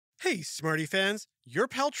Hey, Smarty fans, your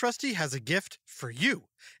pal Trusty has a gift for you.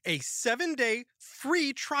 A 7-day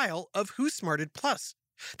free trial of Who Smarted Plus.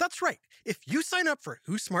 That's right. If you sign up for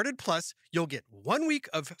Who Smarted Plus, you'll get 1 week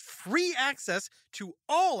of free access to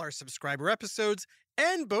all our subscriber episodes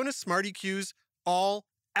and bonus Smarty Cues, all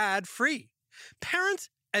ad-free. Parents,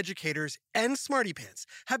 educators, and Smarty Pants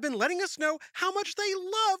have been letting us know how much they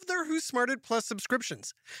love their Who Smarted Plus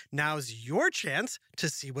subscriptions. Now's your chance to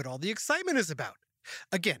see what all the excitement is about.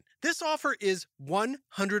 Again, this offer is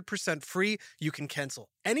 100% free. You can cancel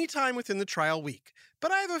anytime within the trial week.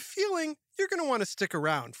 But I have a feeling you're going to want to stick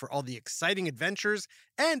around for all the exciting adventures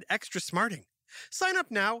and extra smarting. Sign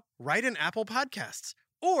up now right in Apple Podcasts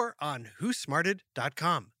or on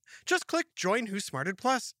whosmarted.com. Just click Join Who Smarted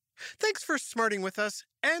Plus. Thanks for smarting with us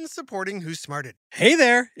and supporting Who Smarted. Hey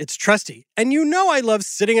there, it's Trusty, and you know I love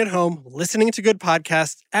sitting at home listening to good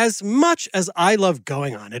podcasts as much as I love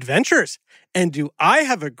going on adventures. And do I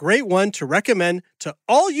have a great one to recommend to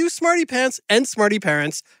all you Smarty Pants and Smarty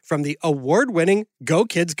Parents from the award-winning Go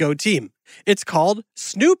Kids Go team. It's called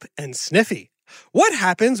Snoop and Sniffy. What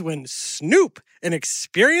happens when Snoop, an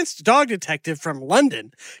experienced dog detective from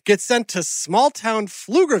London, gets sent to small-town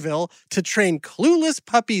Pflugerville to train clueless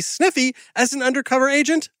puppy Sniffy as an undercover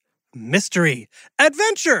agent? Mystery,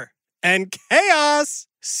 adventure, and chaos!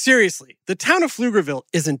 Seriously, the town of Pflugerville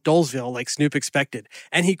isn't Dolesville like Snoop expected,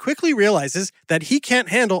 and he quickly realizes that he can't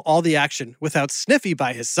handle all the action without Sniffy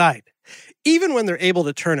by his side. Even when they're able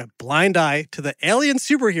to turn a blind eye to the alien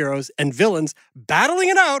superheroes and villains battling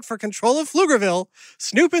it out for control of Pflugerville,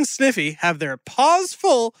 Snoop and Sniffy have their paws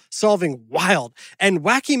full solving wild and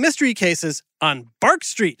wacky mystery cases on Bark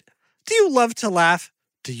Street. Do you love to laugh?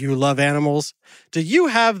 Do you love animals? Do you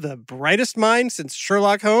have the brightest mind since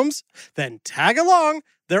Sherlock Holmes? Then tag along.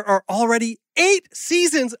 There are already 8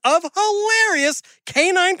 seasons of hilarious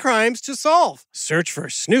canine crimes to solve. Search for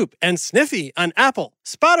Snoop and Sniffy on Apple,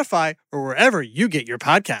 Spotify, or wherever you get your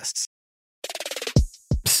podcasts.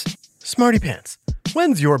 Psst, Smarty Pants,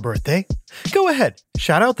 when's your birthday? Go ahead,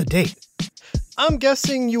 shout out the date. I'm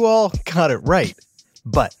guessing you all got it right,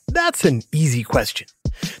 but that's an easy question.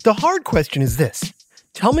 The hard question is this.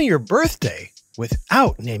 Tell me your birthday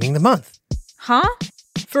without naming the month. Huh?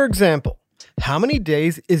 For example, how many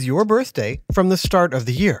days is your birthday from the start of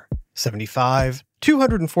the year? 75,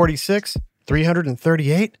 246,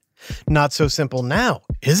 338? Not so simple now,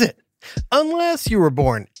 is it? Unless you were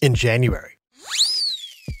born in January.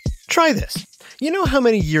 Try this. You know how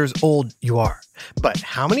many years old you are, but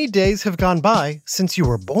how many days have gone by since you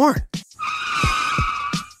were born?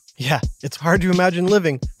 Yeah, it's hard to imagine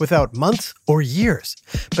living without months or years,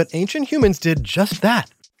 but ancient humans did just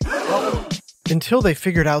that. Until they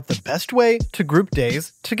figured out the best way to group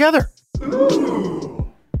days together.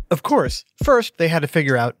 Of course, first they had to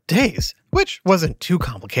figure out days, which wasn't too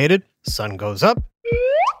complicated. Sun goes up,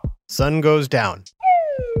 sun goes down.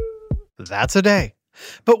 That's a day.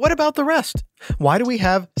 But what about the rest? Why do we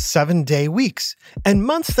have 7-day weeks and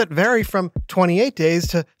months that vary from 28 days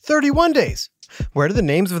to 31 days? Where do the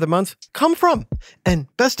names of the months come from? And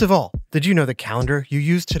best of all, did you know the calendar you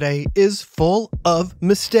use today is full of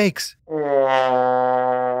mistakes?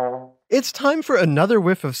 It's time for another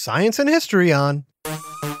whiff of science and history on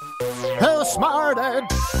Who Smarted?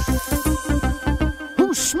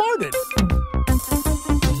 Who's smarted?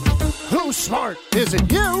 Who's smart? Is it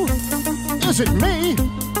you? Is it me?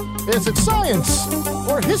 Is it science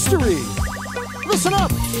or history? Listen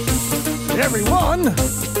up, everyone.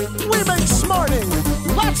 We make smarting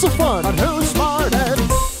lots of fun on Who Smarted.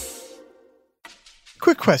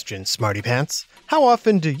 Quick question, Smarty Pants. How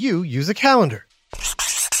often do you use a calendar?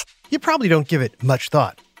 You probably don't give it much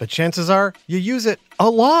thought, but chances are you use it a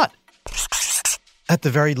lot. At the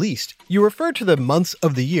very least, you refer to the months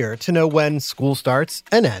of the year to know when school starts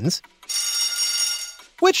and ends,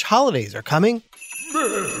 which holidays are coming,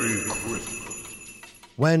 Merry Christmas.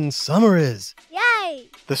 when summer is, Yay!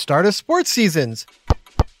 the start of sports seasons,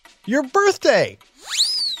 your birthday.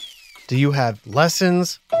 Do you have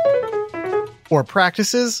lessons or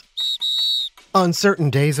practices on certain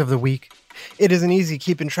days of the week? It isn't easy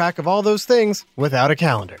keeping track of all those things without a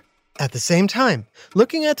calendar. At the same time,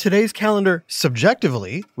 looking at today's calendar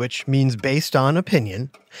subjectively, which means based on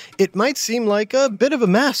opinion, it might seem like a bit of a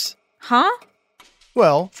mess. Huh?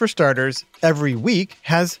 Well, for starters, every week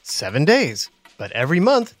has 7 days, but every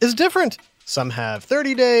month is different. Some have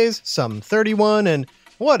 30 days, some 31, and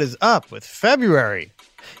what is up with February?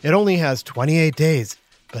 It only has 28 days,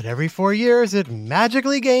 but every 4 years it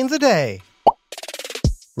magically gains a day.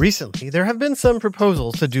 Recently, there have been some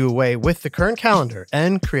proposals to do away with the current calendar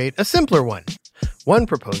and create a simpler one. One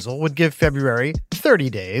proposal would give February 30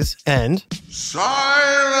 days, and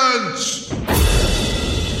Silence!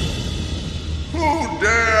 Who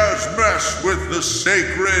dares mess with the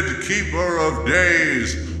sacred keeper of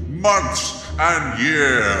days, months, and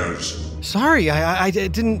years? sorry, I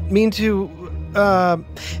didn't mean to.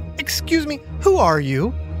 Excuse me, who are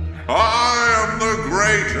you? I am the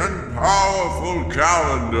great and powerful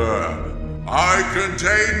calendar. I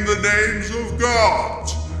contain the names of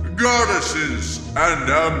gods, goddesses, and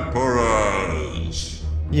emperors.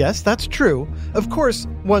 Yes, that's true. Of course,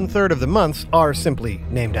 1/3 of the months are simply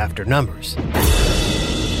named after numbers.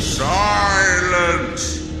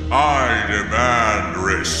 Silence! I demand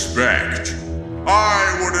respect.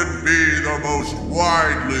 I wouldn't be the most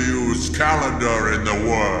widely used calendar in the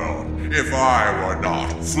world if I were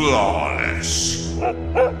not flawless.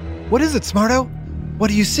 What is it, Smarto? What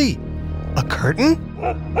do you see? A curtain?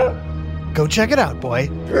 Go check it out, boy.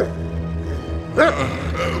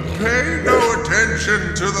 Pay no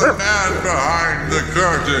attention to the man behind the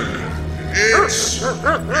curtain.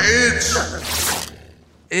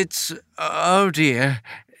 It's... oh dear.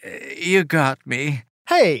 You got me.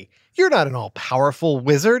 Hey, you're not an all-powerful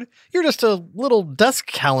wizard. You're just a little desk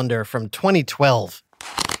calendar from 2012.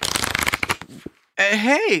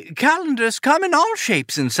 Hey, calendars come in all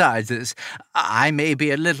shapes and sizes. I may be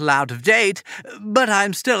a little out of date, but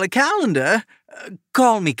I'm still a calendar.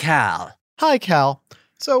 Call me Cal. Hi, Cal.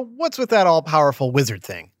 So what's with that all-powerful wizard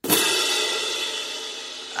thing?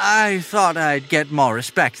 I thought I'd get more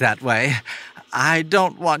respect that way. I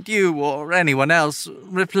don't want you or anyone else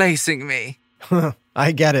replacing me.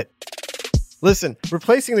 I get it. Listen,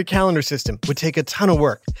 replacing the calendar system would take a ton of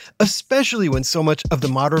work, especially when so much of the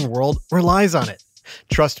modern world relies on it.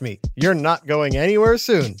 Trust me, you're not going anywhere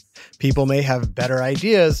soon. People may have better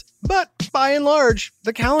ideas, but by and large,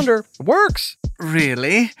 the calendar works.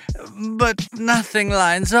 Really? But nothing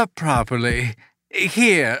lines up properly.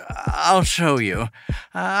 Here, I'll show you.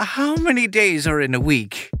 How many days are in a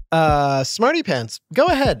week? Smarty Pants, go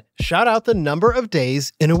ahead. Shout out the number of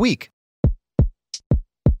days in a week.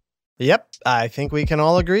 Yep, I think we can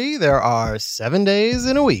all agree there are 7 days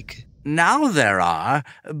in a week. Now there are,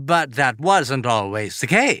 but that wasn't always the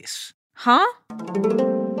case. Huh?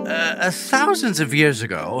 Thousands of years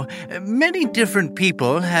ago, many different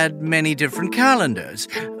people had many different calendars,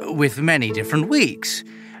 with many different weeks.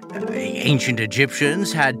 Ancient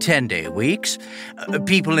Egyptians had 10-day weeks.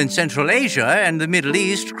 People in Central Asia and the Middle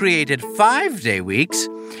East created 5-day weeks.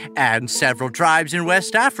 And several tribes in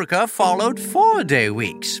West Africa followed 4-day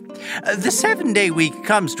weeks. The 7-day week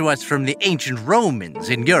comes to us from the ancient Romans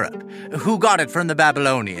in Europe, who got it from the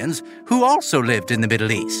Babylonians, who also lived in the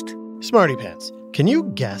Middle East. Smarty Pants, can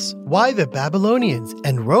you guess why the Babylonians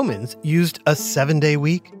and Romans used a 7-day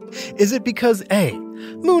week? Is it because A,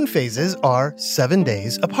 moon phases are 7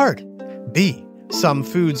 days apart, B, some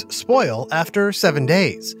foods spoil after 7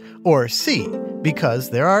 days, or C, because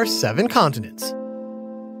there are 7 continents?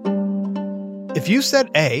 If you said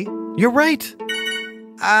A, you're right.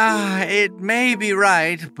 It may be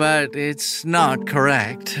right, but it's not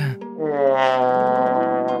correct.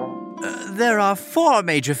 There are 4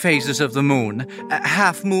 major phases of the moon: a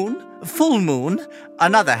half moon, full moon,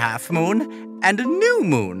 another half moon, and a new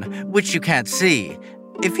moon, which you can't see.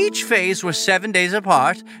 If each phase were 7 days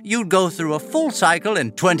apart, you'd go through a full cycle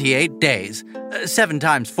in 28 days, 7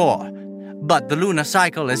 times 4. But the lunar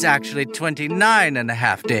cycle is actually 29 and a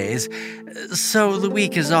half days, so the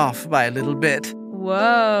week is off by a little bit.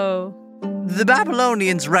 Whoa. The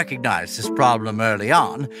Babylonians recognized this problem early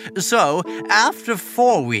on, so after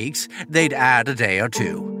 4 weeks, they'd add a day or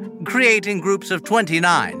two, creating groups of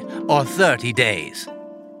 29 or 30 days.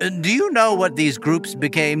 Do you know what these groups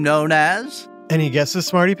became known as? Any guesses,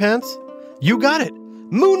 Smarty Pants? You got it!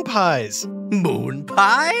 Moon pies! Moon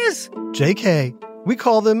pies? JK, we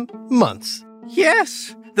call them months.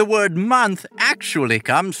 Yes, the word month actually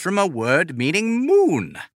comes from a word meaning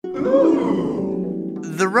moon.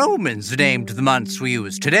 The Romans named the months we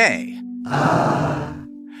use today.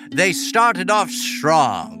 They started off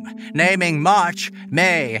strong, naming March,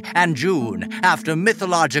 May, and June after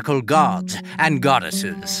mythological gods and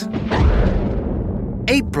goddesses.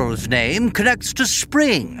 April's name connects to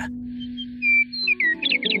spring.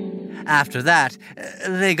 After that,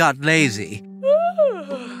 they got lazy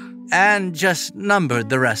and just numbered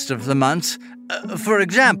the rest of the months. For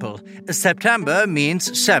example, September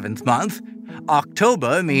means 7th month,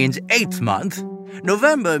 October means 8th month,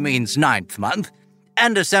 November means 9th month,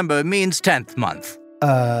 and December means 10th month.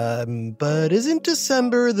 But isn't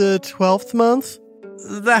December the 12th month?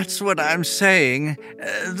 That's what I'm saying.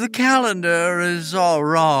 The calendar is all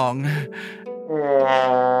wrong.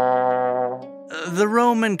 The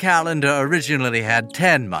Roman calendar originally had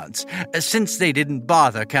 10 months, since they didn't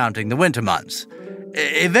bother counting the winter months.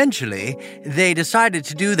 Eventually, they decided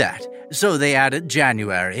to do that, so they added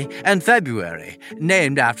January and February,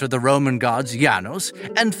 named after the Roman gods Janus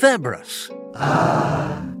and Februus.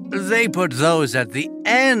 They put those at the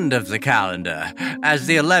end of the calendar as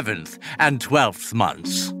the 11th and 12th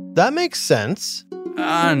months. That makes sense.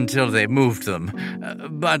 Until they moved them,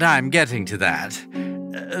 but I'm getting to that.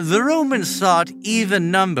 The Romans thought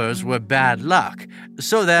even numbers were bad luck,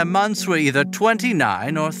 so their months were either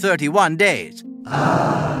 29 or 31 days.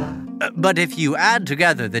 But if you add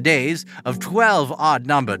together the days of 12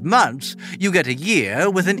 odd-numbered months, you get a year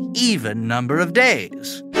with an even number of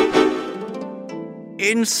days.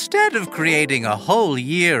 Instead of creating a whole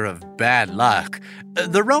year of bad luck,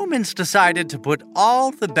 the Romans decided to put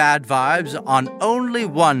all the bad vibes on only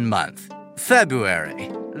one month,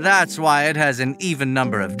 February. That's why it has an even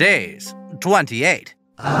number of days, 28.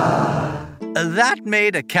 That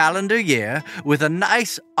made a calendar year with a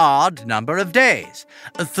nice odd number of days,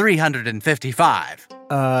 355.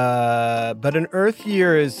 But an Earth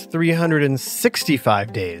year is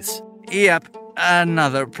 365 days. Yep,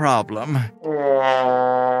 another problem.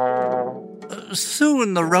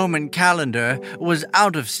 Soon the Roman calendar was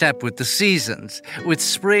out of step with the seasons, with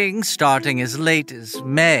spring starting as late as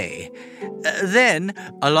May. Then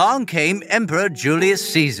along came Emperor Julius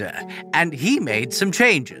Caesar, and he made some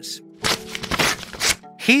changes.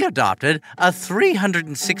 He adopted a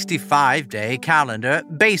 365-day calendar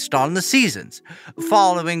based on the seasons,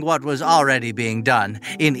 following what was already being done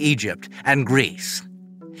in Egypt and Greece.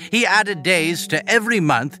 He added days to every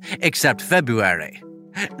month except February.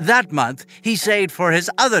 That month, he saved for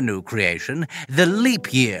his other new creation, the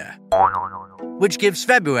leap year, which gives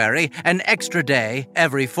February an extra day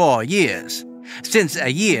every 4 years, since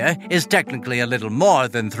a year is technically a little more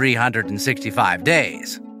than 365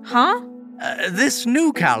 days. Huh? This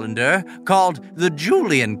new calendar, called the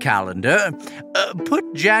Julian calendar, put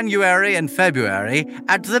January and February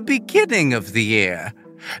at the beginning of the year.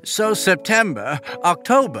 So September,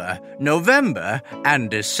 October, November,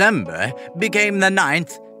 and December became the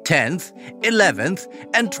 9th, 10th, 11th,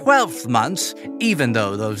 and 12th months, even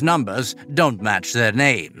though those numbers don't match their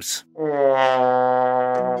names.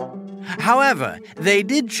 However, they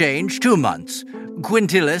did change 2 months,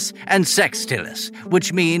 Quintilis and Sextilis,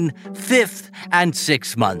 which mean 5th and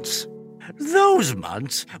 6th months. Those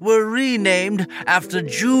months were renamed after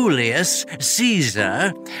Julius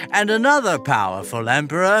Caesar and another powerful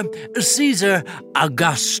emperor, Caesar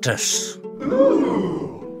Augustus.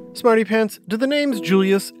 Smarty Pants, do the names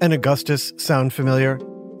Julius and Augustus sound familiar?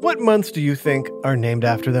 What months do you think are named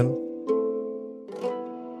after them?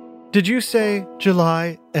 Did you say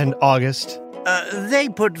July and August? They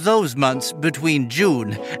put those months between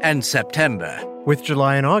June and September. With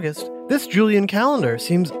July and August, this Julian calendar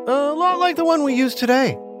seems a lot like the one we use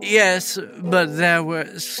today. Yes, but there were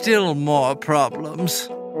still more problems.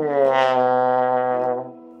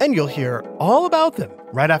 And you'll hear all about them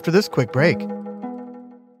right after this quick break.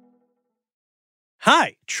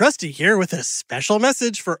 Hi, Trusty here with a special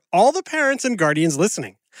message for all the parents and guardians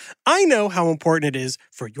listening. I know how important it is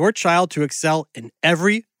for your child to excel in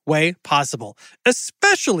every way possible,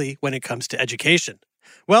 especially when it comes to education.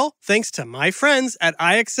 Well, thanks to my friends at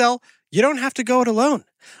iExcel, you don't have to go it alone.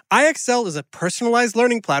 iExcel is a personalized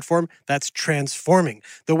learning platform that's transforming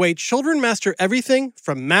the way children master everything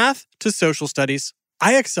from math to social studies.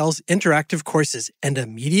 iExcel's interactive courses and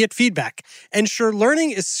immediate feedback ensure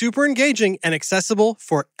learning is super engaging and accessible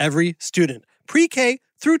for every student, pre-K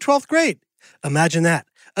through 12th grade. Imagine that,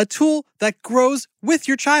 a tool that grows with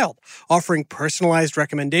your child, offering personalized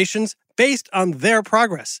recommendations based on their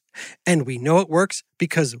progress. And we know it works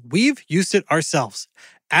because we've used it ourselves.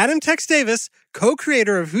 Adam Tex Davis,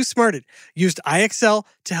 co-creator of Who Smarted, used iExcel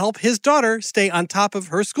to help his daughter stay on top of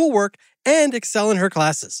her schoolwork and excel in her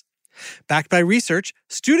classes. Backed by research,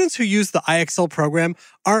 students who use the iExcel program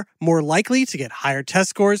are more likely to get higher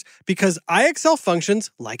test scores because iExcel functions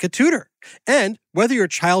like a tutor. And whether your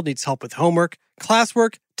child needs help with homework,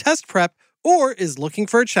 classwork, test prep, or is looking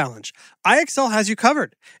for a challenge, iExcel has you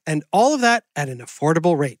covered, and all of that at an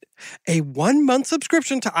affordable rate. A 1-month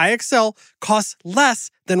subscription to iExcel costs less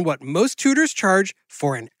than what most tutors charge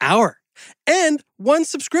for an hour. And one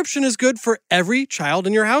subscription is good for every child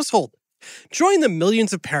in your household. Join the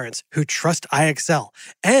millions of parents who trust iExcel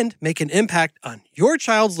and make an impact on your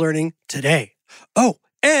child's learning today. Oh,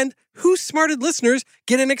 and Who Smarted listeners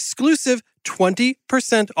get an exclusive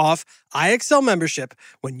 20% off iExcel membership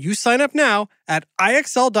when you sign up now at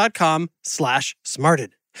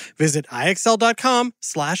iexcel.com/smarted. Visit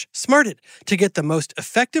IXL.com/smarted to get the most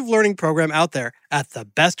effective learning program out there at the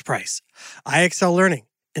best price. IXL Learning.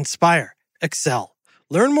 Inspire. Excel.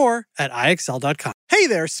 Learn more at IXL.com. Hey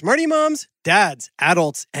there, smarty moms, dads,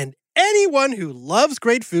 adults, and anyone who loves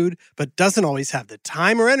great food but doesn't always have the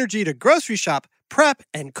time or energy to grocery shop, prep,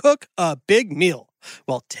 and cook a big meal.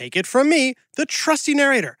 Well, take it from me, the trusty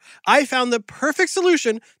narrator. I found the perfect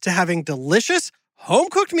solution to having delicious,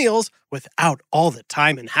 home-cooked meals without all the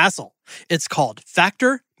time and hassle. It's called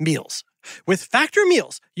Factor Meals. With Factor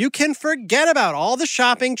Meals, you can forget about all the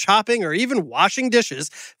shopping, chopping, or even washing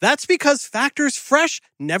dishes. That's because Factor's fresh,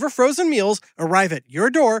 never frozen meals arrive at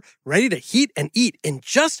your door ready to heat and eat in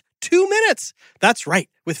just 2 minutes. That's right.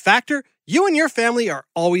 With Factor, you and your family are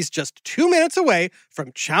always just 2 minutes away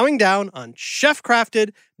from chowing down on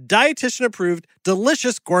chef-crafted, dietitian-approved,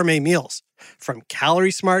 delicious gourmet meals. From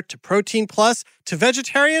Calorie Smart to Protein Plus to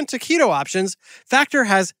vegetarian to keto options, Factor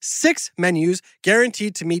has 6 menus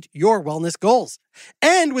guaranteed to meet your wellness goals.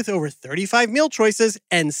 And with over 35 meal choices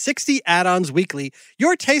and 60 add-ons weekly,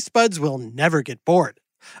 your taste buds will never get bored.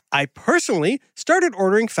 I personally started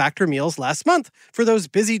ordering Factor meals last month for those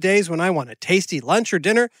busy days when I want a tasty lunch or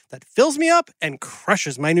dinner that fills me up and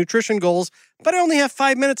crushes my nutrition goals, but I only have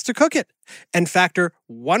 5 minutes to cook it. And Factor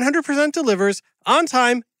 100% delivers on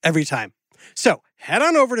time, every time. So head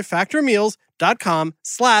on over to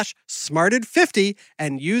factormeals.com/smarted50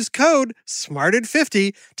 and use code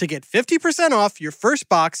SMARTED50 to get 50% off your first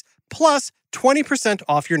box plus 20%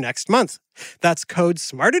 off your next month. That's code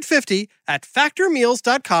SMARTED50 at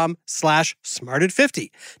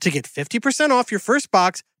factormeals.com/smarted50 to get 50% off your first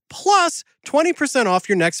box plus 20% off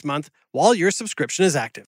your next month while your subscription is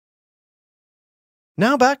active.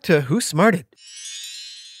 Now back to Who Smarted.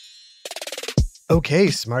 Okay,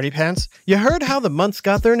 Smarty Pants, you heard how the months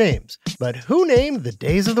got their names, but who named the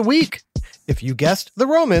days of the week? If you guessed the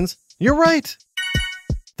Romans, you're right.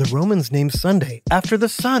 The Romans named Sunday after the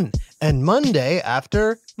sun and Monday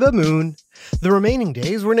after the moon. The remaining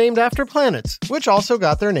days were named after planets, which also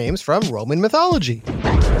got their names from Roman mythology.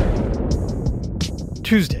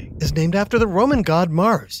 Tuesday is named after the Roman god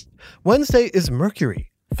Mars. Wednesday is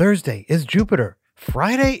Mercury. Thursday is Jupiter.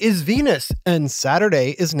 Friday is Venus, and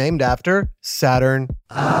Saturday is named after Saturn.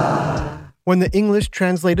 When the English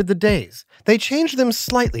translated the days, they changed them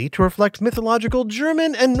slightly to reflect mythological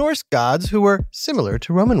German and Norse gods who were similar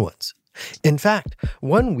to Roman ones. In fact,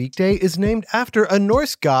 one weekday is named after a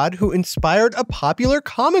Norse god who inspired a popular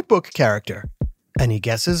comic book character. Any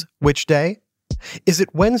guesses which day? Is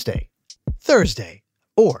it Wednesday, Thursday,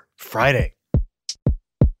 or Friday?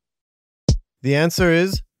 The answer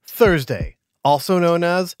is Thursday, also known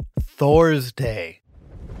as Thor's Day.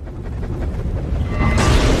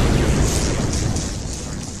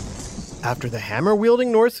 After the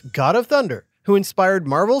hammer-wielding Norse god of thunder, who inspired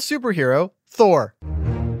Marvel superhero Thor.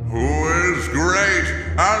 Who is great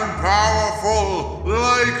and powerful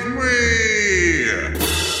like me?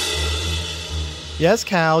 Yes,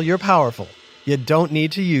 Cal, you're powerful. You don't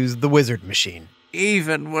need to use the wizard machine.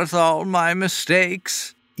 Even with all my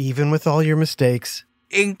mistakes. Even with all your mistakes.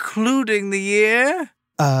 Including the year?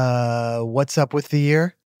 What's up with the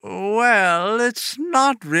year? Well, it's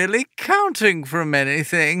not really counting from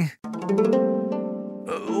anything.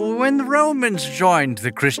 When the Romans joined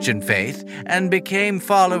the Christian faith and became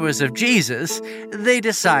followers of Jesus, they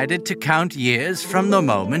decided to count years from the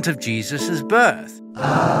moment of Jesus' birth.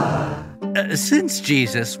 Since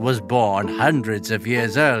Jesus was born hundreds of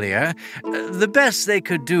years earlier, the best they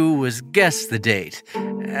could do was guess the date.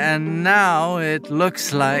 And now it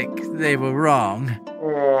looks like they were wrong.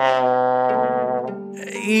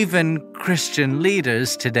 Even Christian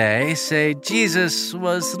leaders today say Jesus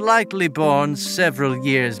was likely born several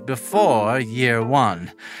years before year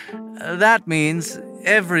one. That means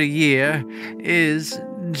every year is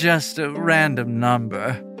just a random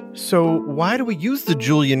number. So why do we use the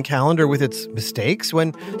Julian calendar with its mistakes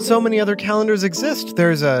when so many other calendars exist?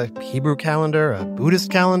 There's a Hebrew calendar, a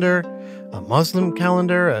Buddhist calendar, a Muslim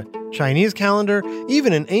calendar, a Chinese calendar,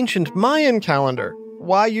 even an ancient Mayan calendar.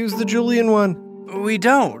 Why use the Julian one? We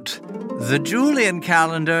don't. The Julian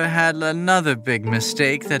calendar had another big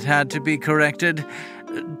mistake that had to be corrected.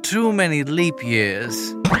 Too many leap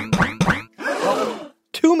years.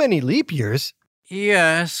 Too many leap years?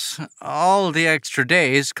 Yes, all the extra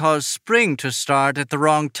days caused spring to start at the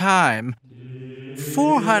wrong time.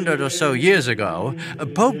 400 or so years ago,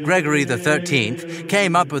 Pope Gregory XIII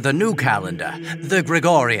came up with a new calendar, the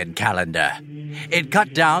Gregorian calendar. It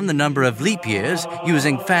cut down the number of leap years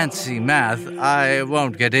using fancy math I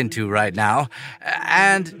won't get into right now.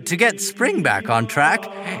 And to get spring back on track,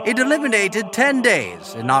 it eliminated 10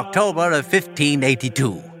 days in October of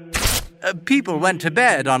 1582. People went to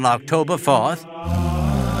bed on October 4th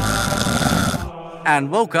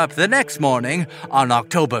and woke up the next morning on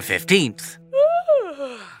October 15th.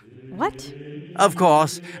 What? Of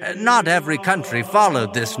course, not every country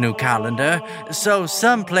followed this new calendar, so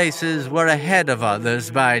some places were ahead of others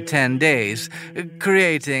by 10 days,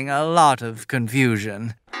 creating a lot of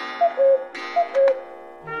confusion.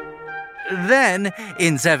 Then,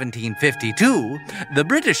 in 1752, the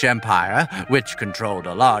British Empire, which controlled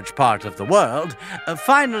a large part of the world,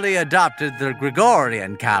 finally adopted the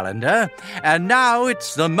Gregorian calendar, and now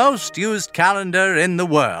it's the most used calendar in the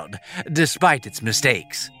world, despite its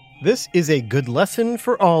mistakes. This is a good lesson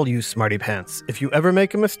for all you smarty pants. If you ever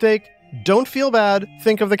make a mistake, don't feel bad,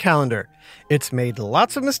 think of the calendar. It's made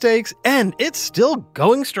lots of mistakes, and it's still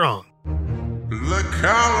going strong. The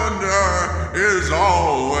calendar is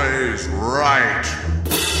always right.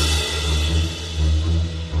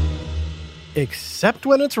 Except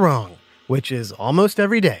when it's wrong, which is almost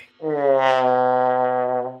every day.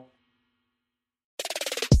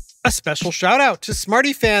 A special shout out to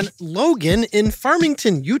Smarty fan Logan in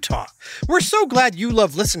Farmington, Utah. We're so glad you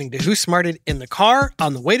love listening to Who Smarted in the car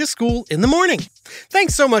on the way to school in the morning.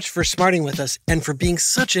 Thanks so much for smarting with us and for being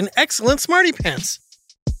such an excellent Smarty Pants.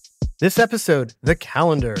 This episode, The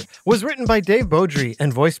Calendar, was written by Dave Beaudry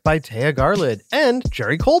and voiced by Taya Garlid and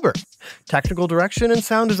Jerry Colbert. Technical direction and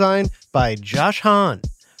sound design by Josh Hahn.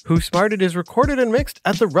 Who Smarted is recorded and mixed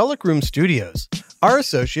at the Relic Room Studios. Our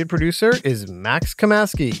associate producer is Max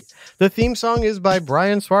Kamaski. The theme song is by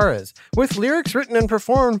Brian Suarez, with lyrics written and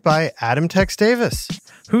performed by Adam Tex Davis.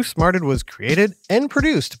 Who Smarted was created and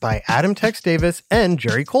produced by Adam Tex Davis and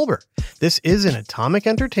Jerry Colbert. This is an Atomic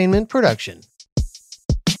Entertainment production.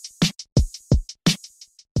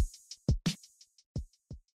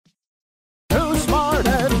 Who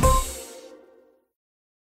Smarted?